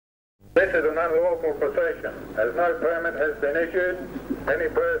This is an unlawful procession. As no permit has been issued, any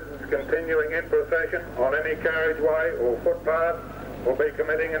persons continuing in procession on any carriageway or footpath will be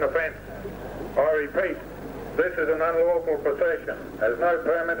committing an offence. I repeat, this is an unlawful procession. As no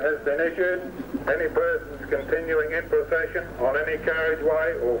permit has been issued, any persons continuing in procession on any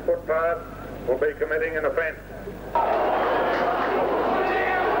carriageway or footpath will be committing an offence.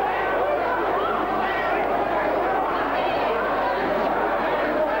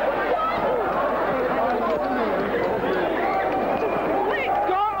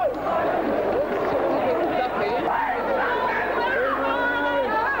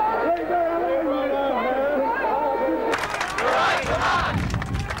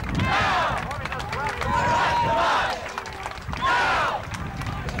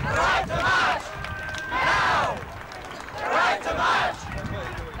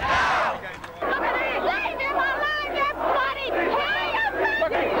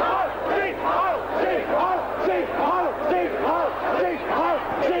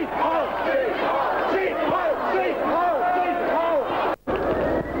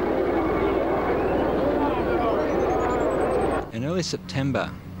 In early September,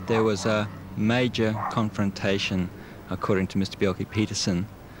 there was a major confrontation, according to Mr. Bjelke-Petersen,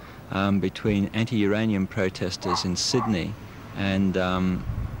 between anti-uranium protesters in Sydney and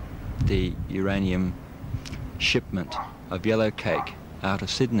the uranium shipment of yellow cake out of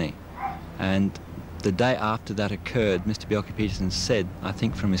Sydney. And the day after that occurred, Mr. Bjelke-Petersen said, I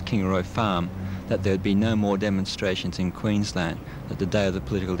think from his Kingaroy farm, that there would be no more demonstrations in Queensland, that the day of the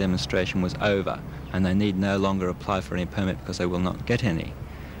political demonstration was over and they need no longer apply for any permit because they will not get any.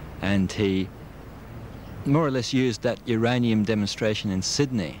 And he more or less used that uranium demonstration in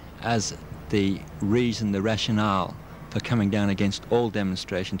Sydney as the reason, the rationale for coming down against all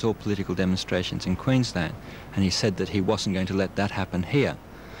demonstrations, all political demonstrations in Queensland. And he said that he wasn't going to let that happen here.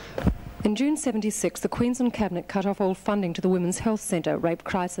 In June 76, the Queensland Cabinet cut off all funding to the Women's Health Centre, Rape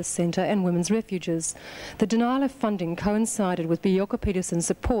Crisis Centre and Women's Refuges. The denial of funding coincided with Bjelke-Petersen's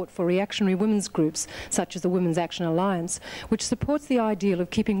support for reactionary women's groups, such as the Women's Action Alliance, which supports the ideal of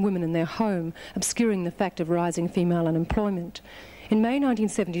keeping women in their home, obscuring the fact of rising female unemployment. In May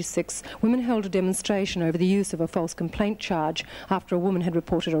 1976, women held a demonstration over the use of a false complaint charge after a woman had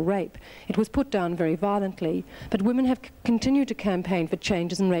reported a rape. It was put down very violently, but women have continued to campaign for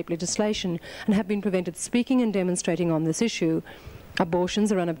changes in rape legislation and have been prevented speaking and demonstrating on this issue.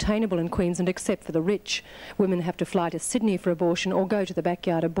 Abortions are unobtainable in Queensland except for the rich. Women have to fly to Sydney for abortion or go to the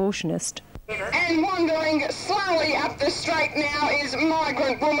backyard abortionist. And wandering slowly up the straight now is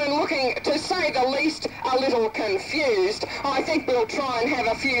migrant woman looking, to say the least, a little confused. I think we'll try and have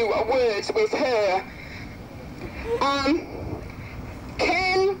a few words with her.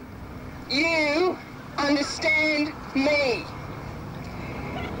 Can you understand me?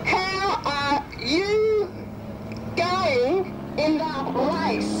 How are you going in the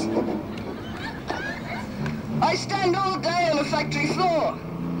race? I stand all day on a factory floor,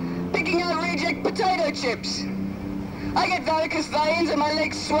 picking out reject potato chips. I get varicose veins and my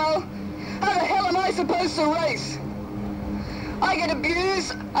legs swell. How the hell am I supposed to race? I get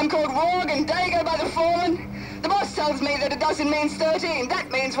abused. I'm called Rog and Dago by the foreman. The boss tells me that a dozen means 13. That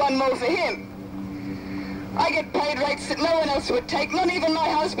means one more for him. I get paid rates that no one else would take, not even my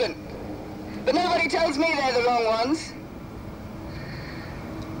husband. But nobody tells me they're the wrong ones.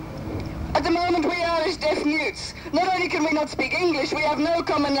 At the moment, we are as deaf mutes. Not only can we not speak English, we have no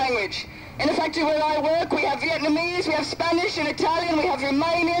common language. In the factory where I work, we have Vietnamese, we have Spanish and Italian, we have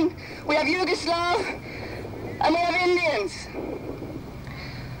Romanian, we have Yugoslav, and we have Indians.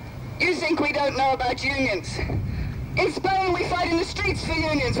 You think we don't know about unions. In Spain, we fight in the streets for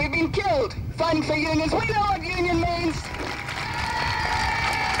unions. We've been killed fighting for unions. We know what union means.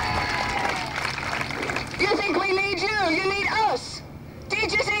 You think we need you? You need us.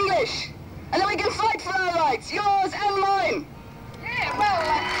 Teach us English. And then we can fight for our rights, yours and mine. Yeah, well,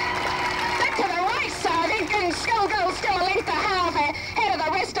 back to the race, Sergeant. And schoolgirls still a length of half ahead of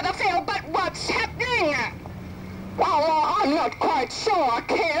the rest of the field, but what's happening? Well, I'm not quite sure,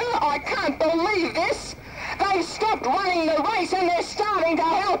 Ken. I can't believe this. They've stopped running the race and they're starting to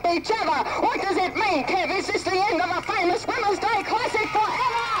help each other. What does it mean, Kev? Is this the end of the famous Women's Day Classic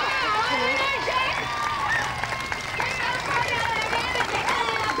forever?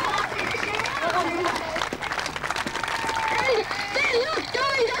 They're not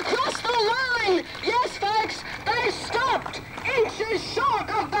going across the line! Yes, folks, they stopped! Inches short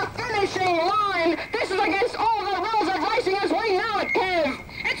of the finishing line! This is against all the rules of racing as we know it, Kev!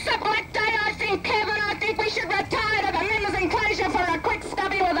 It's a black day, I think, Kev, and I think we should retire to the members' enclosure for a quick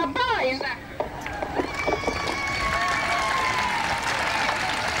stubby with the boys!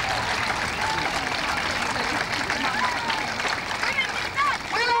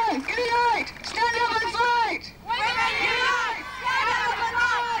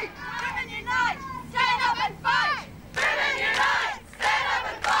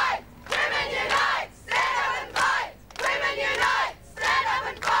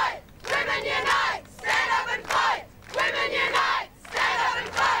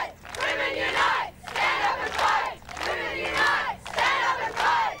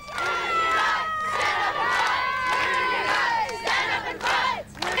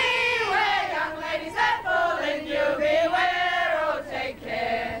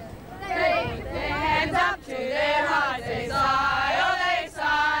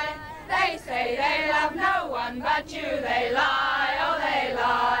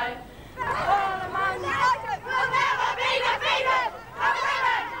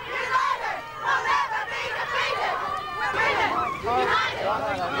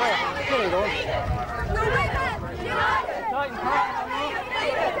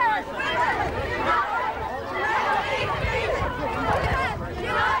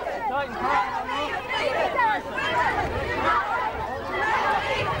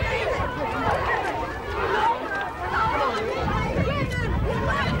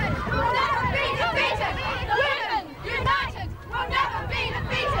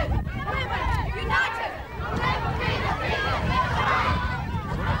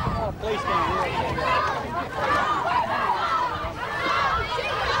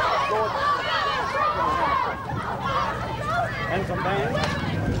 And some bands.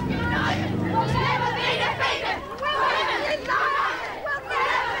 We'll never be defeated! Women united! We'll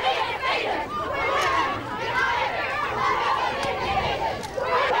never be defeated! Women united!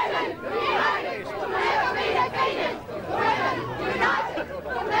 We'll never be defeated! Women united!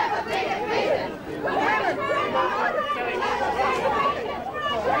 We'll never be defeated!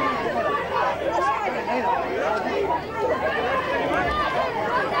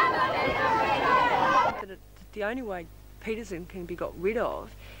 Women united! The only way Petersen can be got rid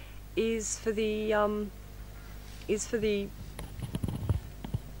of is for the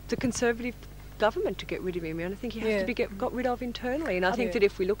Conservative government to get rid of him. And I think he has to be got rid of internally. And I think that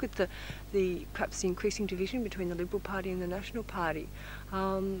if we look at the perhaps the increasing division between the Liberal Party and the National Party,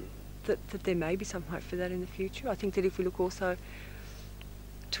 that there may be some hope for that in the future. I think that if we look also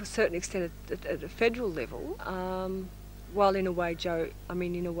to a certain extent at a federal level, while in a way Joh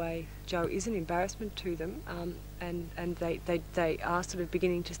is an embarrassment to them, and they are sort of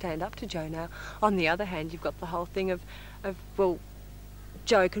beginning to stand up to Joh now. On the other hand, you've got the whole thing of well,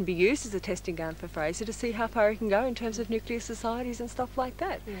 Joh can be used as a testing ground for Fraser to see how far he can go in terms of nuclear societies and stuff like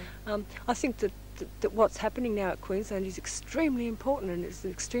that. Yeah. I think that what's happening now at Queensland is extremely important, and it's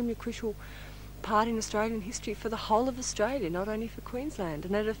an extremely crucial part in Australian history for the whole of Australia, not only for Queensland.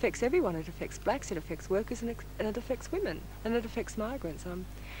 And it affects everyone. It affects blacks, it affects workers, and it affects women, and it affects migrants.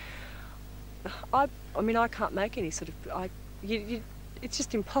 I mean, I can't make any sort of... it's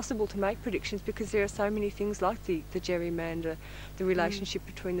just impossible to make predictions because there are so many things like the gerrymander, the relationship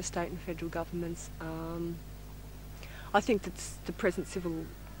between the state and federal governments. I think that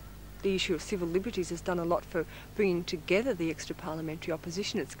the issue of civil liberties has done a lot for bringing together the extra parliamentary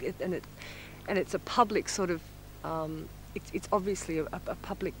opposition. It's a public sort of... it's obviously a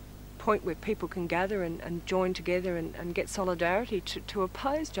public point where people can gather and join together and get solidarity to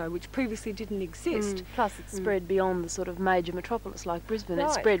oppose Joh, which previously didn't exist. Plus it's spread beyond the sort of major metropolis like Brisbane. Right.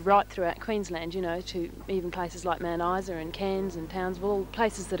 It's spread right throughout Queensland, you know, to even places like Mount Isa and Cairns and Townsville, all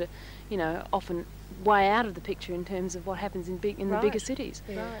places that are, you know, often way out of the picture in terms of what happens in the bigger cities.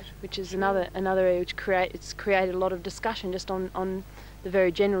 Right. Which is another area which it's created a lot of discussion just on the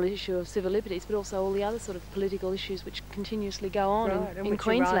very general issue of civil liberties, but also all the other sort of political issues which continuously go on in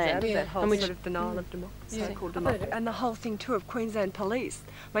Queensland. Out of that whole sort of denial of democracy, so-called democracy. And the whole thing too of Queensland Police.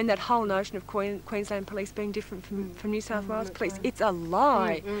 I mean, that whole notion of Queensland Police being different from New South Wales Police, it's a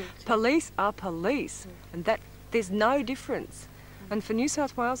lie. Police are police, and that there's no difference. And for New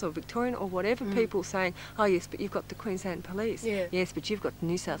South Wales or Victorian or whatever people saying, oh yes, but you've got the Queensland Police. Yeah. Yes, but you've got the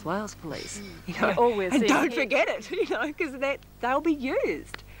New South Wales Police. You know, and don't forget it, you know, because they'll be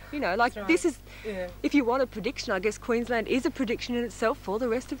used. You know, like this is, if you want a prediction, I guess Queensland is a prediction in itself for the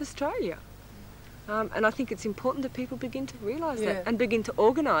rest of Australia. And I think it's important that people begin to realise that and begin to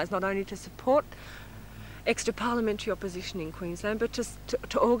organise, not only to support extra parliamentary opposition in Queensland, but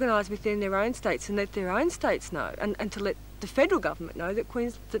to organise within their own states and let their own states know, and to let the federal government know that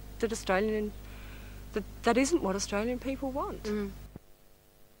that isn't what Australian people want. In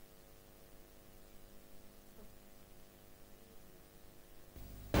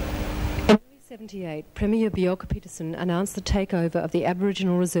 1978, Premier Bjelke-Petersen announced the takeover of the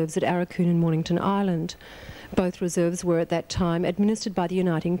Aboriginal reserves at Arakoon and Mornington Island. Both reserves were at that time administered by the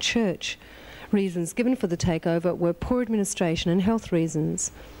Uniting Church. Reasons given for the takeover were poor administration and health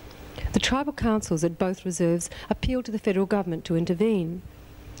reasons. The tribal councils at both reserves appealed to the federal government to intervene.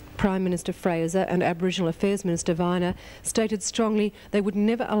 Prime Minister Fraser and Aboriginal Affairs Minister D.A.A stated strongly they would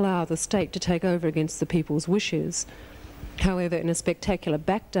never allow the state to take over against the people's wishes. However, in a spectacular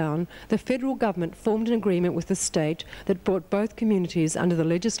backdown, the federal government formed an agreement with the state that brought both communities under the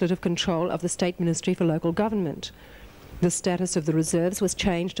legislative control of the State Ministry for Local Government. The status of the reserves was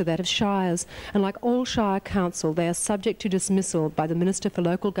changed to that of shires, and like all shire council, they are subject to dismissal by the Minister for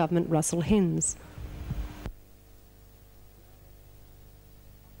Local Government, Russell Hinds.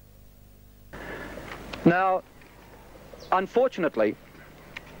 Now, unfortunately,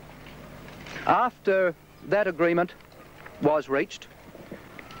 after that agreement was reached,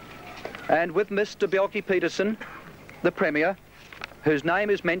 and with Mr. Bjelke-Petersen, the Premier, whose name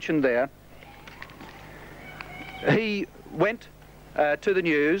is mentioned there, he went to the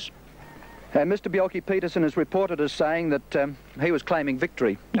news, and Mr. Bjelke-Petersen is reported as saying that he was claiming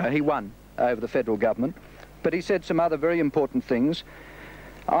victory. He won over the federal government, but he said some other very important things.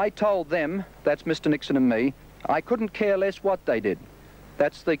 I told them, that's Mr. Nixon and me, I couldn't care less what they did.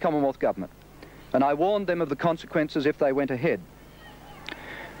 That's the Commonwealth government. And I warned them of the consequences if they went ahead.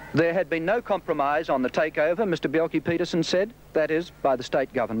 There had been no compromise on the takeover, Mr. Bjelke-Petersen said, that is, by the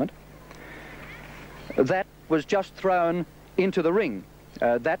state government. That was just thrown into the ring,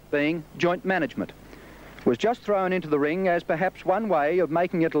 that being joint management. Was just thrown into the ring as perhaps one way of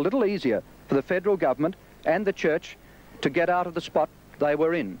making it a little easier for the federal government and the church to get out of the spot they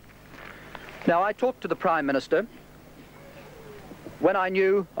were in. Now, I talked to the Prime Minister when I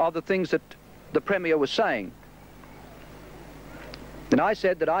knew of the things that the Premier was saying. And I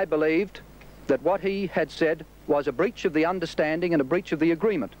said that I believed that what he had said was a breach of the understanding and a breach of the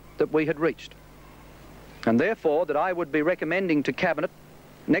agreement that we had reached. And therefore that I would be recommending to Cabinet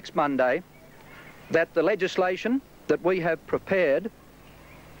next Monday that the legislation that we have prepared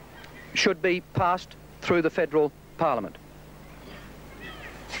should be passed through the federal Parliament.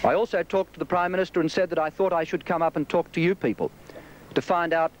 I also talked to the Prime Minister and said that I thought I should come up and talk to you people to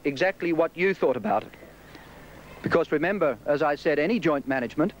find out exactly what you thought about it. Because remember, as I said, any joint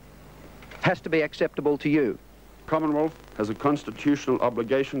management has to be acceptable to you. The Commonwealth has a constitutional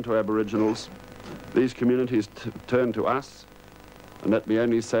obligation to Aboriginals. These communities turn to us, and let me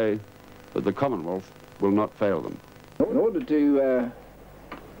only say that the Commonwealth will not fail them. In order to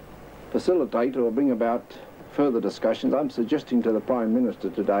facilitate or bring about further discussions, I'm suggesting to the Prime Minister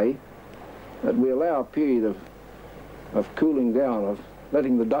today that we allow a period of cooling down, of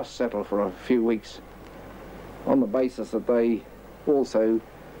letting the dust settle for a few weeks, on the basis that they also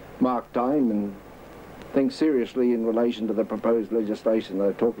mark time and think seriously in relation to the proposed legislation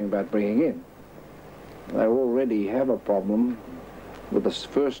they're talking about bringing in. They already have a problem with the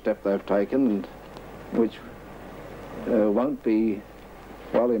first step they've taken, and which won't be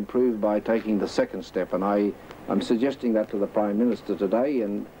well improved by taking the second step, and I'm suggesting that to the Prime Minister today,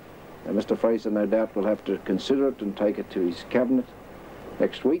 and Mr. Fraser no doubt will have to consider it and take it to his Cabinet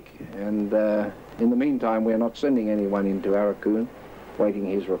next week, and in the meantime we're not sending anyone into Arakoon, waiting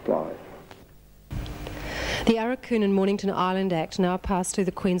his reply. The Arakoon and Mornington Island Act, now passed through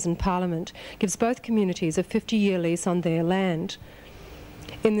the Queensland Parliament, gives both communities a 50-year lease on their land.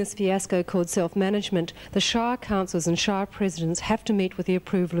 In this fiasco called self-management, the Shire councils and Shire presidents have to meet with the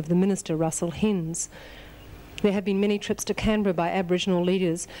approval of the Minister, Russell Hinds. There have been many trips to Canberra by Aboriginal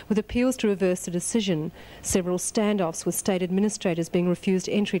leaders with appeals to reverse the decision, several standoffs with state administrators being refused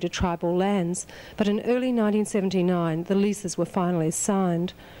entry to tribal lands, but in early 1979 the leases were finally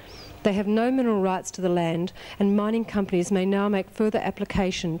signed. They have no mineral rights to the land, and mining companies may now make further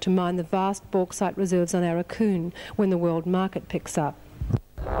application to mine the vast bauxite reserves on Arakoon when the world market picks up.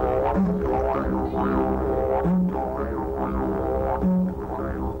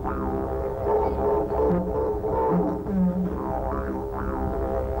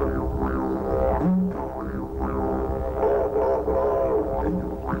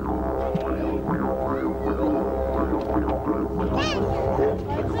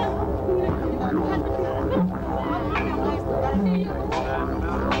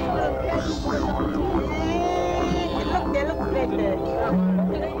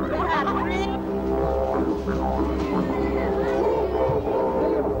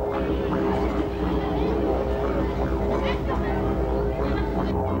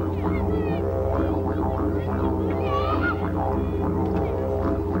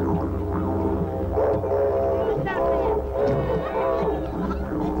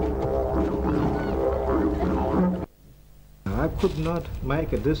 I could not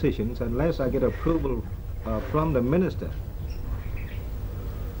make a decision unless I get approval from the minister.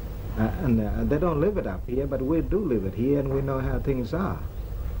 And they don't live it up here, but we do live it here, and we know how things are,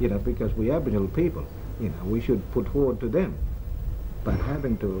 you know, because we Aboriginal people, you know, we should put forward to them. But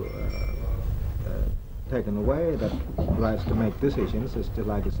having to taken away that rights to make decisions is still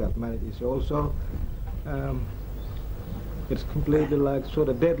like a self-managed. It's also, it's completely like sort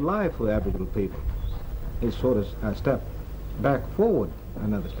of dead life for Aboriginal people. It's sort of a step back forward,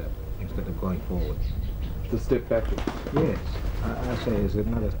 another step, instead of going forward. The step backwards? Yes, I say it's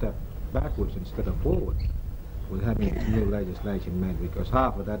another step backwards instead of forward. We're having new legislation made because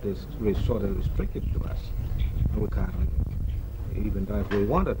half of that is sort of restricted to us. We can't, even though if we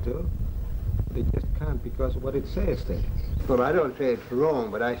wanted to, they just can't because of what it says there. Well, I don't say it's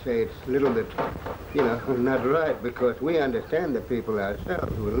wrong, but I say it's a little bit, you know, not right, because we understand the people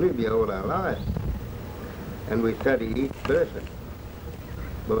ourselves who live here all our lives. And we study each person,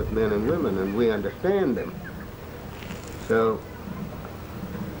 both men and women, and we understand them. So,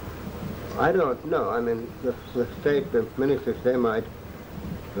 I don't know. I mean, the state, the ministers, they might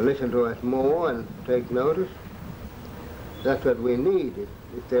listen to us more and take notice. That's what we need.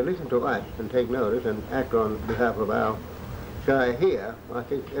 If they listen to us and take notice and act on behalf of our shy here, I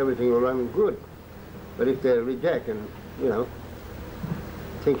think everything will run good. But if they reject and, you know,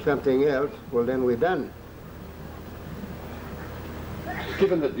 think something else, well, then we're done.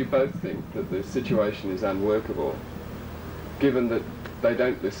 Given that you both think that the situation is unworkable, given that they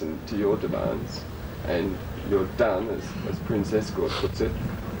don't listen to your demands and you're done, as Prince Ascot puts it,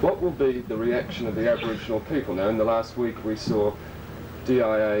 what will be the reaction of the Aboriginal people? Now, in the last week we saw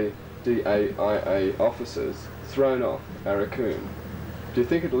D.A.A, D.A.I.A officers thrown off Arakoon. Do you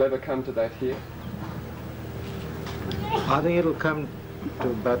think it'll ever come to that here? I think it'll come to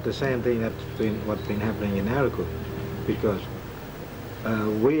about the same thing what's been happening in Arakoon, because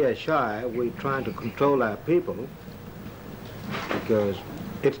we as Shire, we're trying to control our people because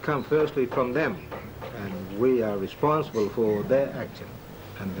it's come firstly from them, and we are responsible for their action.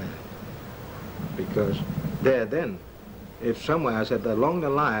 And because there then, if somewhere, I said, along the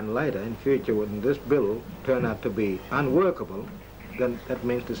line later in future when this bill turn out to be unworkable, then that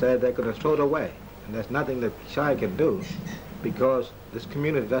means to say they're going to throw it away. And there's nothing that Shire can do because this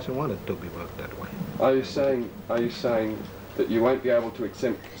community doesn't want it to be worked that way. Are you saying that you won't be able to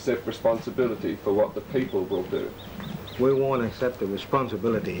accept responsibility for what the people will do? We won't accept the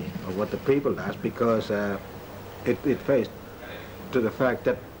responsibility of what the people does because it faced to the fact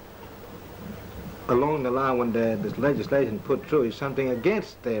that along the line when this legislation put through is something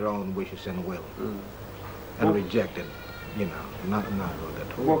against their own wishes and will, and rejected, you know, not all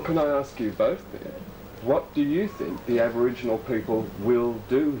that. Well, can I ask you both then, what do you think the Aboriginal people will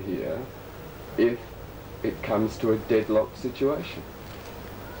do here if it comes to a deadlock situation?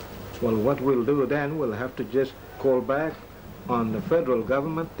 Well, what we'll do then, we'll have to just call back on the federal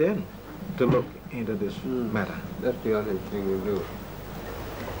government then to look into this matter. That's the only thing we'll do.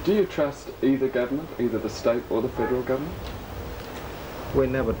 Do you trust either government, either the state or the federal government? We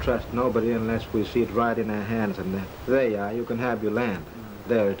never trust nobody unless we see it right in our hands and there you are, you can have your land.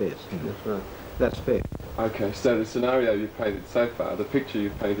 There it is. That's right. That's fair. Okay, so the scenario you've painted so far, the picture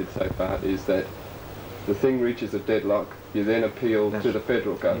you've painted so far is that the thing reaches a deadlock, you then appeal to the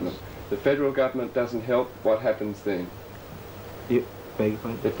federal government. Yes. The federal government doesn't help, what happens then? If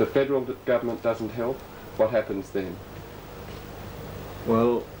the federal government doesn't help, what happens then?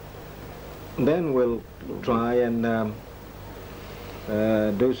 Well, then we'll try and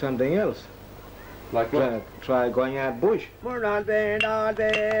do something else. Like what? Try going out bush.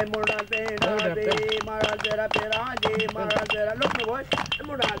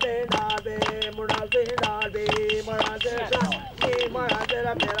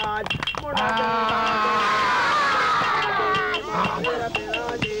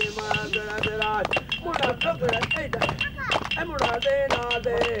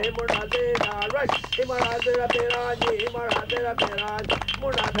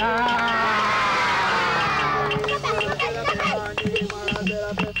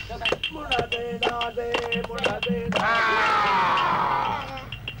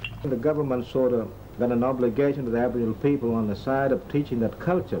 The government sort of got an obligation to the Aboriginal people on the side of teaching that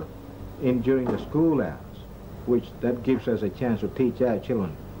culture during the school hours, which that gives us a chance to teach our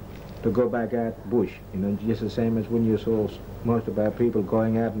children to go back out bush, you know, just the same as when you saw most of our people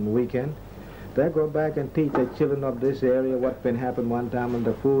going out on the weekend. They go back and teach their children of this area what's been happened one time on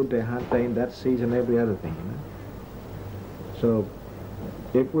the food, they hunt in that season, every other thing, you know. So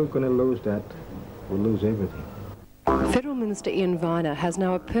if we're going to lose that, we'll lose everything. Federal Minister Ian Viner has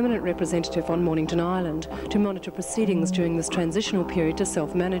now a permanent representative on Mornington Island to monitor proceedings during this transitional period to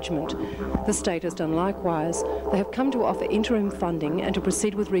self-management. The state has done likewise. They have come to offer interim funding and to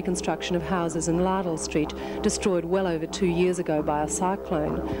proceed with reconstruction of houses in Lardell Street, destroyed well over 2 years ago by a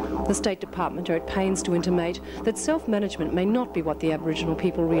cyclone. The State Department are at pains to intimate that self-management may not be what the Aboriginal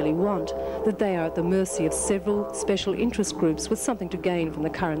people really want, that they are at the mercy of several special interest groups with something to gain from the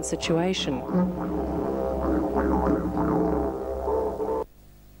current situation.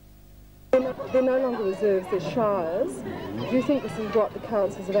 They're no longer reserves, they're shires. Do you think this is what the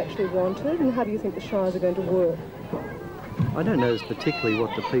councils have actually wanted, and how do you think the shires are going to work? I don't know particularly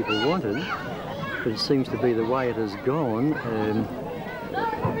what the people wanted, but it seems to be the way it has gone.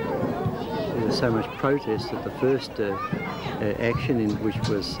 There's so much protest at the first action, which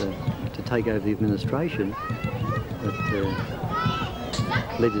was to take over the administration, that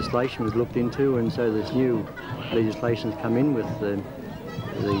legislation was looked into, and so this new legislation has come in with the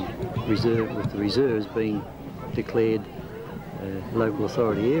reserves being declared local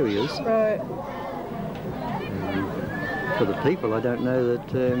authority areas. Right. for the people, I don't know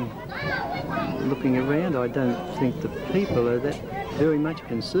that, looking around, I don't think the people are that very much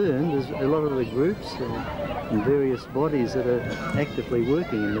concerned. There's a lot of the groups and various bodies that are actively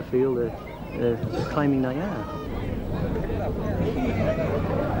working in the field are claiming they are.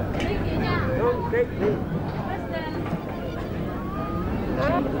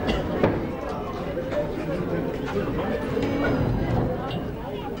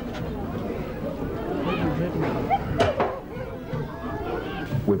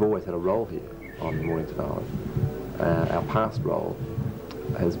 We've always had a role here on Mornington Island. Our past role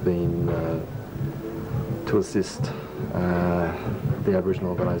has been to assist the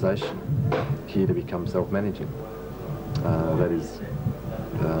Aboriginal organisation here to become self-managing. That is,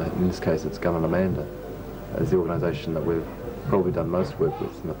 in this case, it's Gun and Amanda, as the organisation that we've probably done most work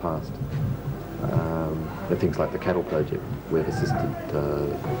with in the past. There are things like the cattle project. We've assisted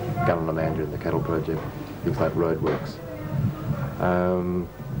Gun and Amanda in the cattle project, things like roadworks.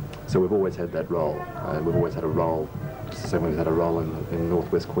 So we've always had that role, and we've always had a role, just the same way we've had a role in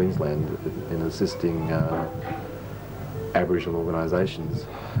northwest Queensland in assisting Aboriginal organisations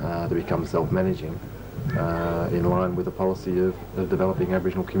to become self-managing in line with the policy of developing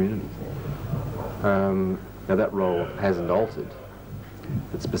Aboriginal communities. Now that role hasn't altered,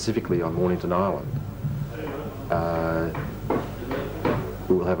 but specifically on Mornington Island,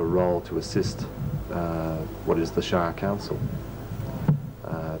 we will have a role to assist what is the Shire Council,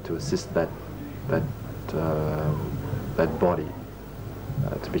 to assist that body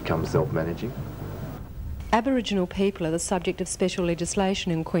to become self-managing. Aboriginal people are the subject of special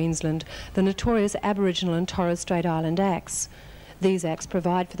legislation in Queensland, the notorious Aboriginal and Torres Strait Island Acts. These acts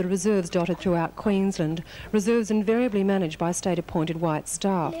provide for the reserves dotted throughout Queensland, reserves invariably managed by state-appointed white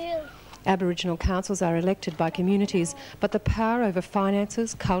staff. Aboriginal councils are elected by communities, but the power over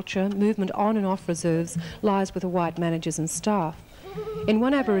finances, culture, movement on and off reserves lies with the white managers and staff. In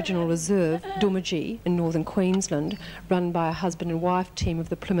one Aboriginal reserve, Dumajee, in northern Queensland, run by a husband and wife team of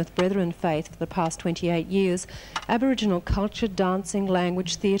the Plymouth Brethren faith for the past 28 years, Aboriginal culture, dancing,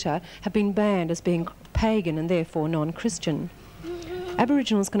 language, theatre have been banned as being pagan and therefore non-Christian.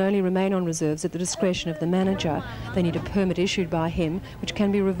 Aboriginals can only remain on reserves at the discretion of the manager. They need a permit issued by him, which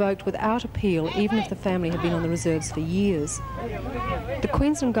can be revoked without appeal even if the family have been on the reserves for years. The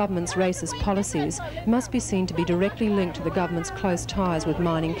Queensland Government's racist policies must be seen to be directly linked to the Government's close ties with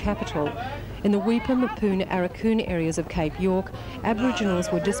mining capital. In the Weipa, Mapoon, Arakoon areas of Cape York,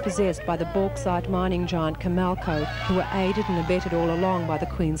 Aboriginals were dispossessed by the bauxite mining giant Camalco, who were aided and abetted all along by the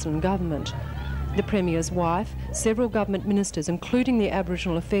Queensland Government. The Premier's wife, several government ministers, including the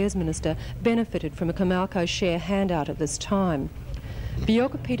Aboriginal Affairs Minister, benefited from a Camalco share handout at this time.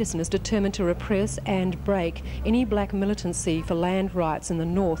 Bjelke-Petersen is determined to repress and break any black militancy for land rights in the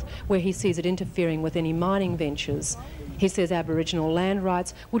north where he sees it interfering with any mining ventures. He says Aboriginal land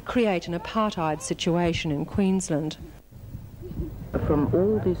rights would create an apartheid situation in Queensland. From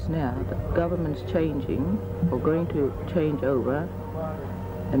all this now, the government's changing, or going to change over,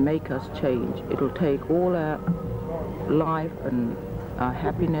 and make us change. It'll take all our life and our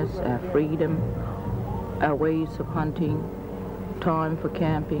happiness, our freedom, our ways of hunting, time for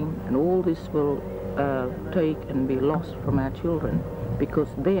camping, and all this will take and be lost from our children, because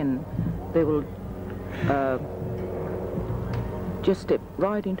then they will just step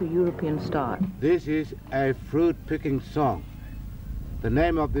right into European style. This is a fruit picking song. The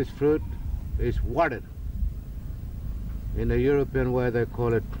name of this fruit is water. In the European way they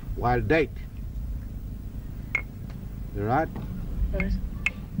call it wild date. You right? Yes.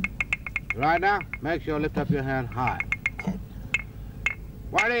 Right now, make sure you lift up your hand high.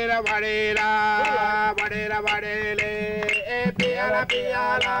 Wadila wadila, wadila wadile, piala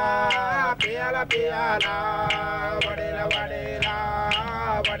piala, piala piala, wadila wadila,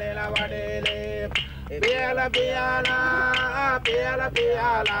 wadila wadile, piala piala, piala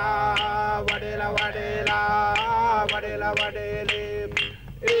piala, wadila wadila, wadila wadile.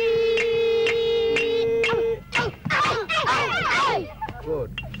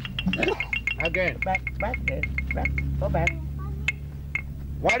 Good. Again. Back there. Back. Go back.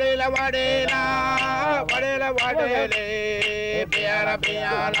 Wadila wadila, wadila wadile, piala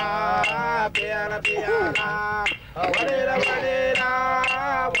piala, piala piala, wadila wadila,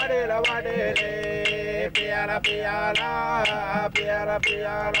 wadila wadile, piala piala, piala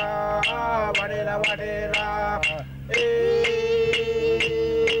piala, wadila wadila.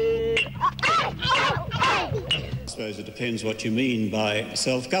 I suppose it depends what you mean by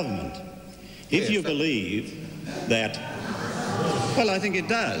self-government. If you believe that... Well, I think it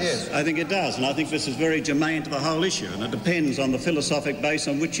does. Yes. I think it does, and I think this is very germane to the whole issue, and it depends on the philosophic base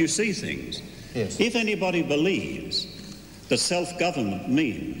on which you see things. Yes. If anybody believes that self-government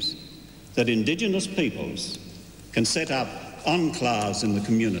means that Indigenous peoples can set up enclaves in the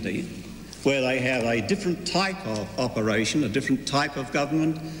community where they have a different type of operation, a different type of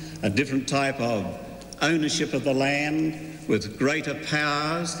government, a different type of ownership of the land with greater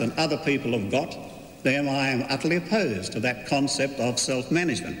powers than other people have got, then I am utterly opposed to that concept of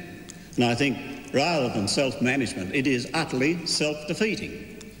self-management. And I think rather than self-management, it is utterly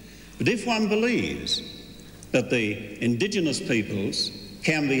self-defeating. But if one believes that the Indigenous peoples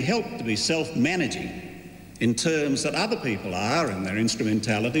can be helped to be self-managing in terms that other people are in their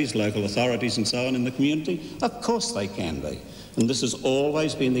instrumentalities, local authorities and so on in the community, of course they can be. And this has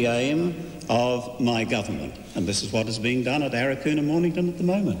always been the aim of my government. And this is what is being done at Arakoon and Mornington at the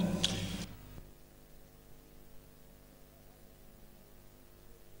moment.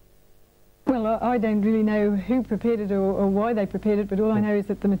 Well, I don't really know who prepared it or why they prepared it, but all I know is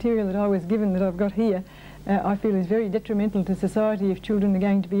that the material that I was given, that I've got here, I feel is very detrimental to society if children are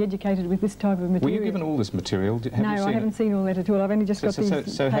going to be educated with this type of material. Were you given all this material? No, I haven't seen all that at all. I've only just got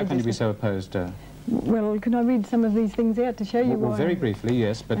these So how can you be so opposed? Well, can I read some of these things out to show you why? Well, very briefly,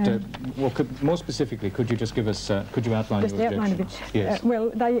 yes, but more specifically, could you just give us, could you outline your objections? Just outline a bit. Yes.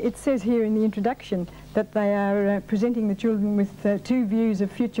 Well, it says here in the introduction that they are presenting the children with two views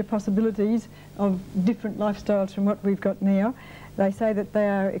of future possibilities of different lifestyles from what we've got now. They say that they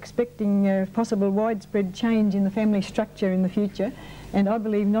are expecting possible widespread change in the family structure in the future, and I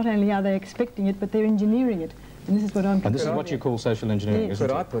believe not only are they expecting it, but they're engineering it. And this is what I'm... And this is what you call social engineering, yes. isn't it?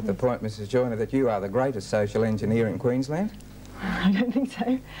 Could I put the point, Mrs. Joyner, that you are the greatest social engineer in Queensland? I don't think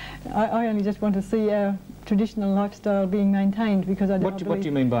so. I only just want to see our traditional lifestyle being maintained, because I don't believe... What do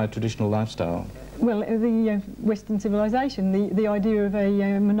you mean by a traditional lifestyle? Well, the Western civilisation, the idea of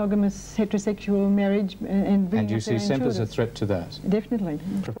a monogamous heterosexual marriage and bringing And you see SEMP as a threat to that? Definitely.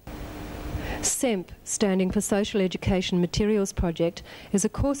 SEMP, standing for Social Education Materials Project, is a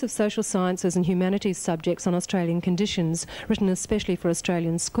course of social sciences and humanities subjects on Australian conditions, written especially for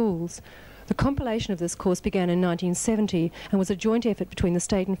Australian schools. The compilation of this course began in 1970 and was a joint effort between the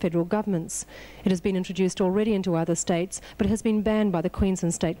state and federal governments. It has been introduced already into other states, but has been banned by the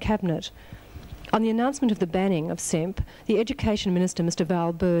Queensland State Cabinet. On the announcement of the banning of SEMP, the Education Minister, Mr.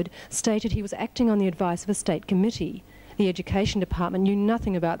 Val Bird, stated he was acting on the advice of a state committee. The Education Department knew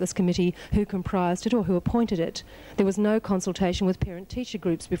nothing about this committee, who comprised it or who appointed it. There was no consultation with parent-teacher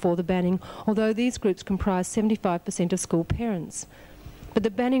groups before the banning, although these groups comprised 75% of school parents. But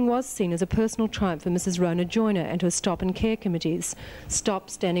the banning was seen as a personal triumph for Mrs. Rona Joyner and her Stop and Care committees. STOP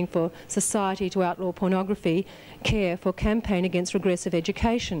standing for Society to Outlaw Pornography, CARE for Campaign Against Regressive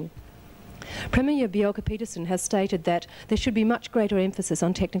Education. Premier Bjelke-Petersen has stated that there should be much greater emphasis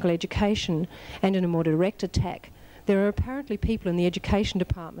on technical education, and in a more direct attack, there are apparently people in the Education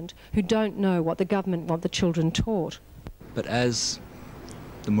Department who don't know what the government want the children taught. But as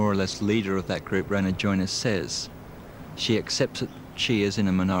the more or less leader of that group, Rona Joyner, says, she accepts that she is in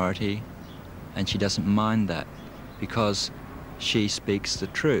a minority and she doesn't mind that because she speaks the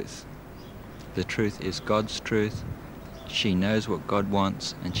truth. The truth is God's truth. She knows what God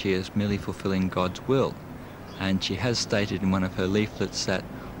wants and she is merely fulfilling God's will. And she has stated in one of her leaflets that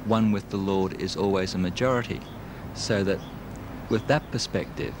one with the Lord is always a majority. So that with that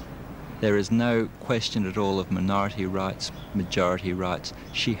perspective, there is no question at all of minority rights, majority rights.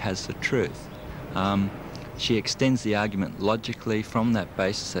 She has the truth. She extends the argument logically from that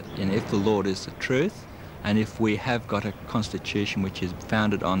basis that if the Lord is the truth, and if we have got a constitution which is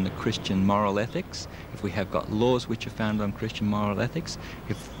founded on the Christian moral ethics, if we have got laws which are founded on Christian moral ethics,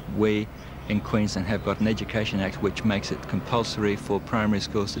 if we in Queensland have got an Education Act which makes it compulsory for primary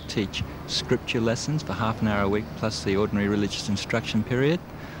schools to teach scripture lessons for half an hour a week plus the ordinary religious instruction period.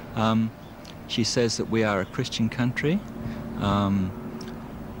 She says that we are a Christian country.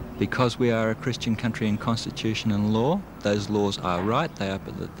 Because we are a Christian country in constitution and law, those laws are right. They are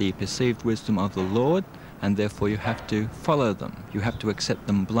the perceived wisdom of the Lord, and therefore you have to follow them. You have to accept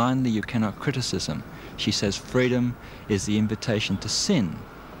them blindly. You cannot criticize them. She says freedom is the invitation to sin.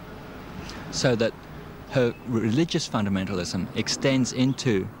 So that her religious fundamentalism extends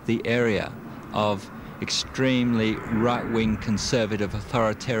into the area of extremely right-wing, conservative,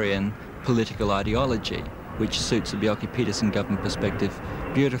 authoritarian political ideology, which suits the Bjelke-Petersen government perspective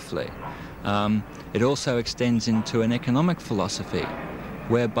beautifully. It also extends into an economic philosophy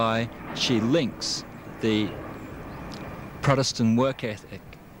whereby she links the Protestant work ethic,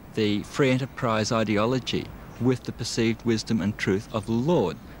 the free enterprise ideology, with the perceived wisdom and truth of the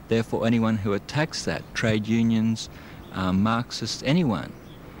Lord. Therefore, anyone who attacks that, trade unions, Marxists, anyone,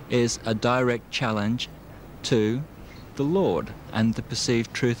 is a direct challenge to the Lord and the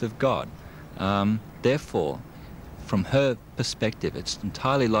perceived truth of God. Therefore, from her perspective, it's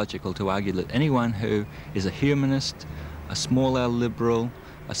entirely logical to argue that anyone who is a humanist, a small L liberal,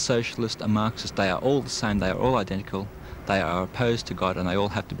 a socialist, a Marxist, they are all the same, they are all identical, they are opposed to God, and they all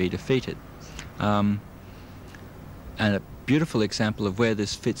have to be defeated. And a beautiful example of where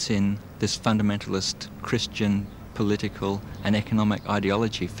this fits in, this fundamentalist Christian political and economic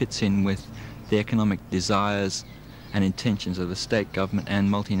ideology fits in with the economic desires and intentions of the state government and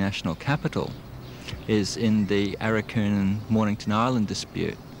multinational capital, is in the Arakoon and Mornington Island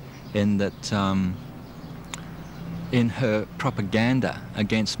dispute, in that in her propaganda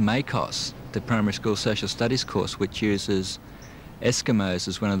against MACOS, the primary school social studies course, which uses Eskimos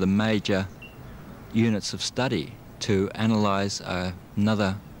as one of the major units of study to analyse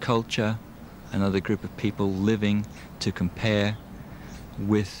another culture, another group of people living, to compare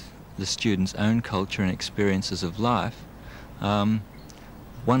with the students' own culture and experiences of life. One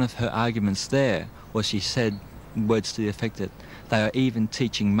of her arguments there was, she said words to the effect that they are even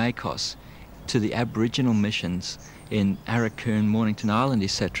teaching MACOS to the Aboriginal missions in Arakoon, Mornington Island,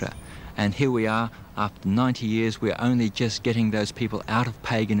 etc. And here we are, after 90 years, we're only just getting those people out of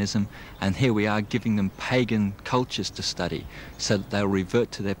paganism, and here we are giving them pagan cultures to study so that they'll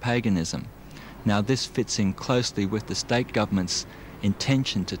revert to their paganism. Now this fits in closely with the state government's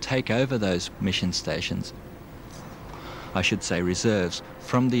intention to take over those mission stations, I should say reserves,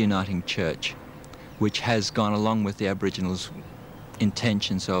 from the Uniting Church, which has gone along with the Aboriginals'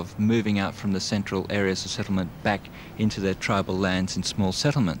 intentions of moving out from the central areas of settlement back into their tribal lands in small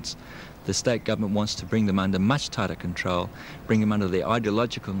settlements. The state government wants to bring them under much tighter control, bring them under the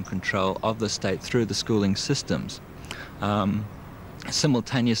ideological control of the state through the schooling systems.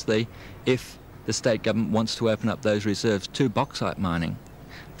 Simultaneously, if the state government wants to open up those reserves to bauxite mining,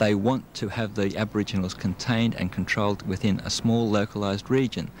 they want to have the Aboriginals contained and controlled within a small localised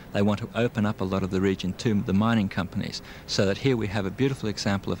region. They want to open up a lot of the region to the mining companies, so that here we have a beautiful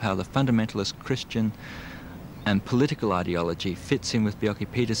example of how the fundamentalist Christian and political ideology fits in with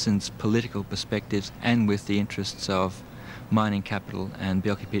Bjelke-Petersen's political perspectives and with the interests of mining capital and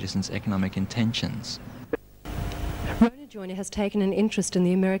Bjelke-Petersen's economic intentions. Rona Joyner has taken an interest in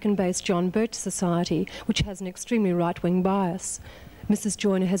the American-based John Birch Society, which has an extremely right-wing bias. Mrs.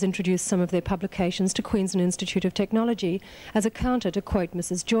 Joyner has introduced some of their publications to Queensland Institute of Technology as a counter, to quote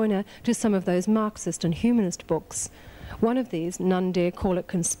Mrs. Joyner, to some of those Marxist and humanist books. One of these, None Dare Call It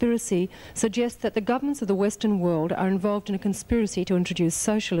Conspiracy, suggests that the governments of the Western world are involved in a conspiracy to introduce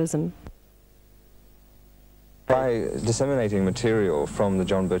socialism. By disseminating material from the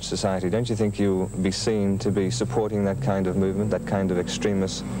John Birch Society, don't you think you'll be seen to be supporting that kind of movement, that kind of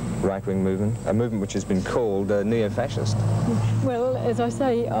extremist right-wing movement, a movement which has been called neo-fascist? Well, as I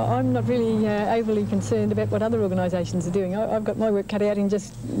say, I'm not really overly concerned about what other organisations are doing. I've got my work cut out in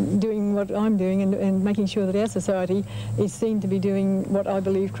just doing what I'm doing and making sure that our society is seen to be doing what I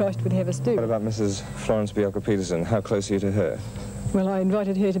believe Christ would have us do. What about Mrs. Florence Bjelke-Petersen? How close are you to her? Well, I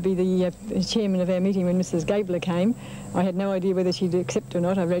invited her to be the chairman of our meeting when Mrs. Gabler came. I had no idea whether she'd accept or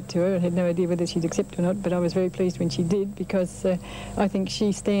not. I wrote to her. I had no idea whether she'd accept or not, but I was very pleased when she did, because I think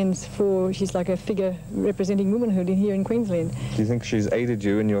she stands for, she's like a figure representing womanhood here in Queensland. Do you think she's aided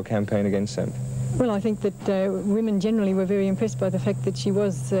you in your campaign against SEMP? Well, I think that women generally were very impressed by the fact that she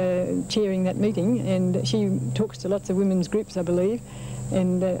was chairing that meeting, and she talks to lots of women's groups, I believe.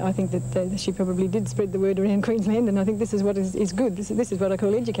 And I think that she probably did spread the word around Queensland, and I think this is what is good. This is what I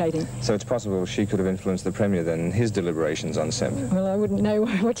call educating. So it's possible she could have influenced the Premier then in his deliberations on SEMP? Well, I wouldn't know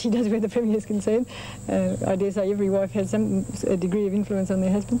what she does where the Premier is concerned. I dare say every wife has a degree of influence on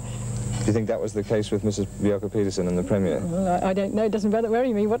their husband. Do you think that was the case with Mrs. Bjelke-Petersen and the Premier? Well, I don't know. It doesn't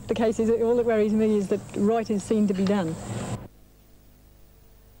worry me. What the case is, all that worries me is that right is seen to be done.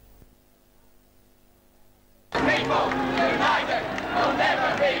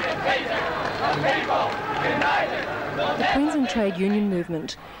 The Queensland trade union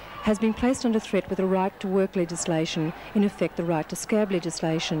movement has been placed under threat with the right to work legislation, in effect the right to scab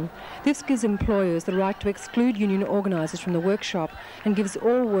legislation. This gives employers the right to exclude union organisers from the workshop and gives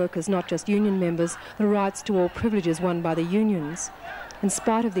all workers, not just union members, the rights to all privileges won by the unions. In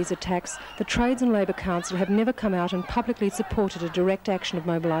spite of these attacks, the Trades and Labour Council have never come out and publicly supported a direct action of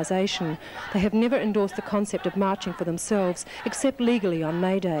mobilisation. They have never endorsed the concept of marching for themselves, except legally on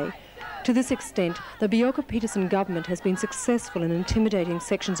May Day. To this extent, the Bjelke-Petersen government has been successful in intimidating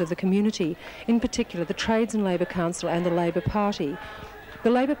sections of the community, in particular the Trades and Labour Council and the Labour Party.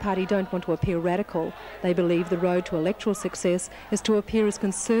 The Labour Party don't want to appear radical. They believe the road to electoral success is to appear as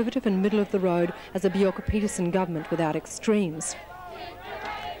conservative and middle of the road as the Bjelke-Petersen government without extremes.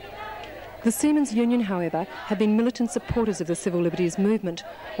 The Seamen's Union, however, have been militant supporters of the civil liberties movement,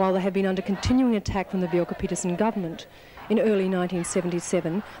 while they have been under continuing attack from the Bjelke-Petersen government. In early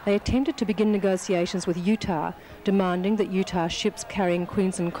 1977, they attempted to begin negotiations with Utah, demanding that Utah ships carrying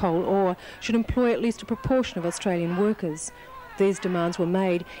Queensland coal ore should employ at least a proportion of Australian workers. These demands were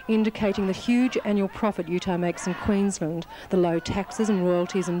made, indicating the huge annual profit Utah makes in Queensland, the low taxes and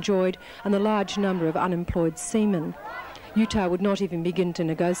royalties enjoyed, and the large number of unemployed seamen. Utah would not even begin to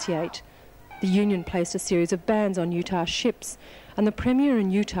negotiate. The Union placed a series of bans on Utah ships, and the Premier in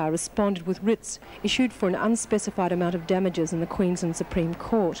Utah responded with writs issued for an unspecified amount of damages in the Queensland Supreme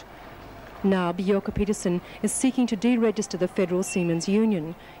Court. Now, Bjelke-Petersen is seeking to deregister the Federal Seamen's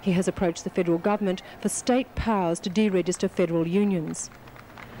Union. He has approached the federal government for state powers to deregister federal unions.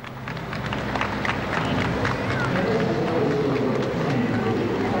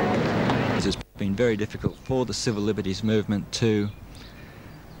 It has been very difficult for the civil liberties movement to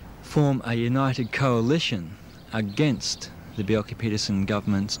form a united coalition against the Bjelke-Petersen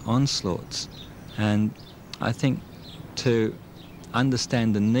government's onslaughts, and I think to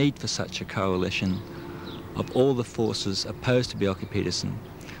understand the need for such a coalition of all the forces opposed to Bjelke-Petersen,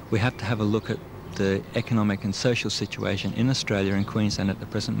 we have to have a look at the economic and social situation in Australia and Queensland at the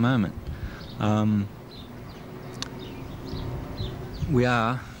present moment. We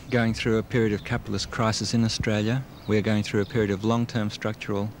are going through a period of capitalist crisis in Australia. We are going through a period of long-term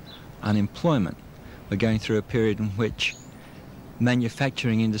structural unemployment. We're going through a period in which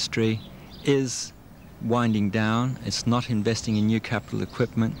manufacturing industry is winding down. It's not investing in new capital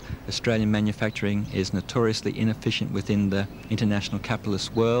equipment. Australian manufacturing is notoriously inefficient within the international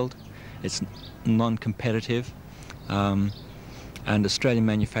capitalist world. It's non-competitive, and Australian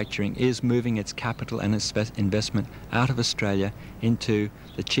manufacturing is moving its capital and its investment out of Australia into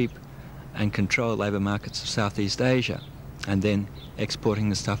the cheap and controlled labour markets of Southeast Asia, and then exporting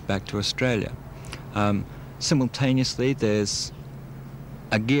the stuff back to Australia. Simultaneously, there's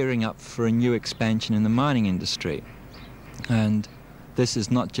a gearing up for a new expansion in the mining industry. And this is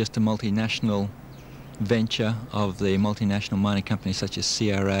not just a multinational venture of the multinational mining companies such as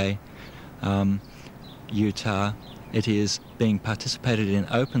CRA, Utah. It is being participated in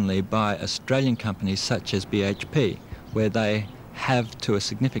openly by Australian companies such as BHP, where they have, to a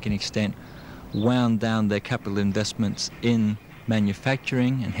significant extent, wound down their capital investments in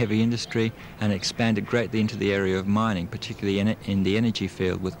manufacturing and heavy industry and expanded greatly into the area of mining, particularly in the energy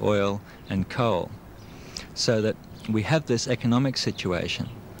field with oil and coal. So that we have this economic situation.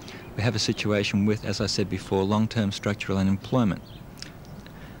 We have a situation with, as I said before, long-term structural unemployment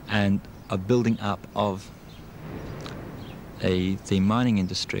and a building up of the mining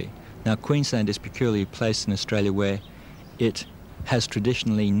industry. Now, Queensland is peculiarly placed in Australia where it has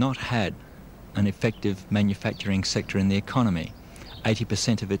traditionally not had an effective manufacturing sector in the economy.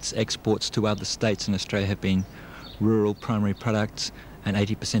 80% of its exports to other states in Australia have been rural primary products, and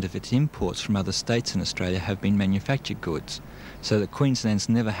 80% of its imports from other states in Australia have been manufactured goods. So that Queensland's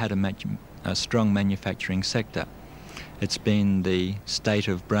never had a strong manufacturing sector. It's been the state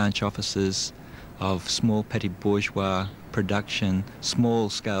of branch offices, of small petty bourgeois production,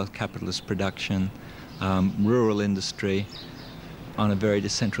 small-scale capitalist production, rural industry on a very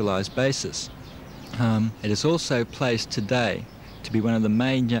decentralised basis. It is also placed today to be one of the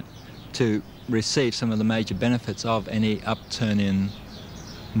major, to receive some of the major benefits of any upturn in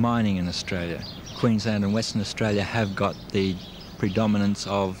mining in Australia. Queensland and Western Australia have got the predominance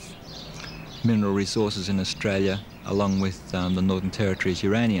of mineral resources in Australia, along with the Northern Territory's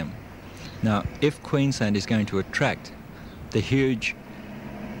uranium. Now, if Queensland is going to attract the huge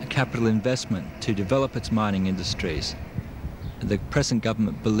capital investment to develop its mining industries, the present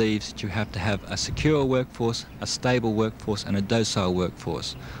government believes that you have to have a secure workforce, a stable workforce and a docile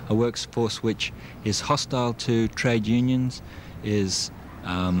workforce. A workforce which is hostile to trade unions, is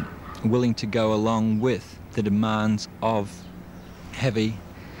willing to go along with the demands of heavy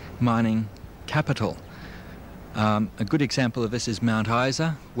mining capital. A good example of this is Mount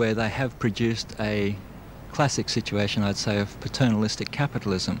Isa, where they have produced a classic situation, I'd say, of paternalistic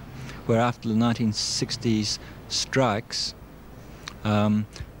capitalism, where after the 1960s strikes, Mount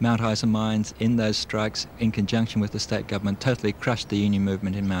Isa mines, in those strikes, in conjunction with the state government, totally crushed the union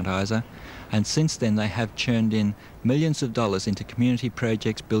movement in Mount Isa. And since then they have churned in millions of dollars into community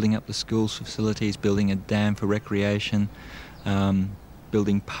projects, building up the schools facilities, building a dam for recreation,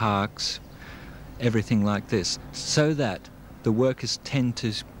 building parks, everything like this, so that the workers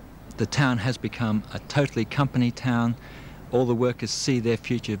the town has become a totally company town. All the workers see their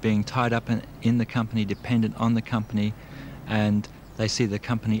future being tied up in the company, dependent on the company, and they see the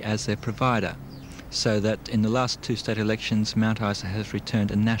company as their provider. so that in the last 2 state elections, Mount Isa has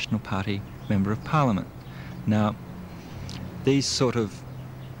returned a National Party Member of Parliament. Now, these sort of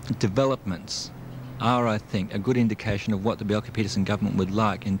developments are, I think, a good indication of what the Bjelke-Petersen government would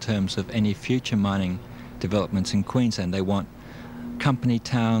like in terms of any future mining developments in Queensland. They want company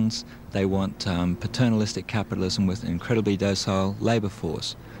towns, they want paternalistic capitalism with an incredibly docile labour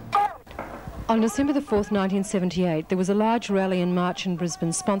force. On December the 4th, 1978, there was a large rally and march in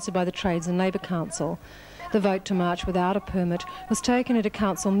Brisbane sponsored by the Trades and Labour Council. The vote to march without a permit was taken at a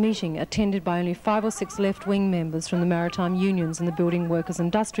council meeting attended by only 5 or 6 left-wing members from the maritime unions and the Building Workers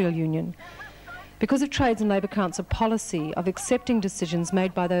Industrial Union. Because of Trades and Labour Council policy of accepting decisions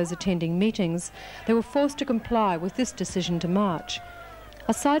made by those attending meetings, they were forced to comply with this decision to march.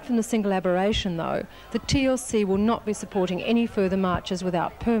 Aside from the single aberration, though, the TLC will not be supporting any further marches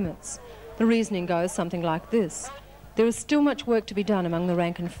without permits. The reasoning goes something like this. There is still much work to be done among the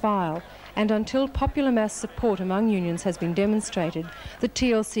rank and file, and until popular mass support among unions has been demonstrated, the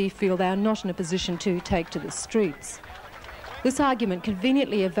TLC feel they are not in a position to take to the streets. This argument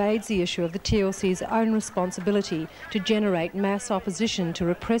conveniently evades the issue of the TLC's own responsibility to generate mass opposition to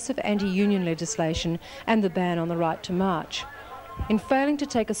repressive anti-union legislation and the ban on the right to march. In failing to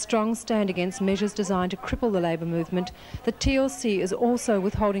take a strong stand against measures designed to cripple the labour movement, the TLC is also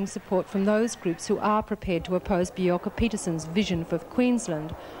withholding support from those groups who are prepared to oppose Bjelke-Petersen's vision for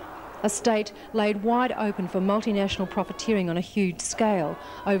Queensland, a state laid wide open for multinational profiteering on a huge scale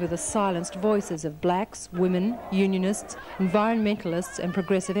over the silenced voices of blacks, women, unionists, environmentalists and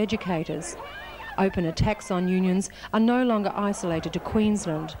progressive educators. Open attacks on unions are no longer isolated to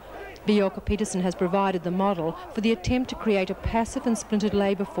Queensland. Bjelke-Petersen has provided the model for the attempt to create a passive and splintered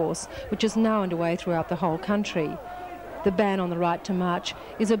labour force which is now underway throughout the whole country. The ban on the right to march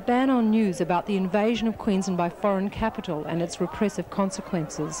is a ban on news about the invasion of Queensland by foreign capital and its repressive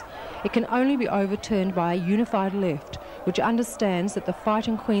consequences. It can only be overturned by a unified left which understands that the fight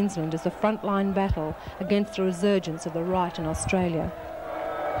in Queensland is the frontline battle against the resurgence of the right in Australia.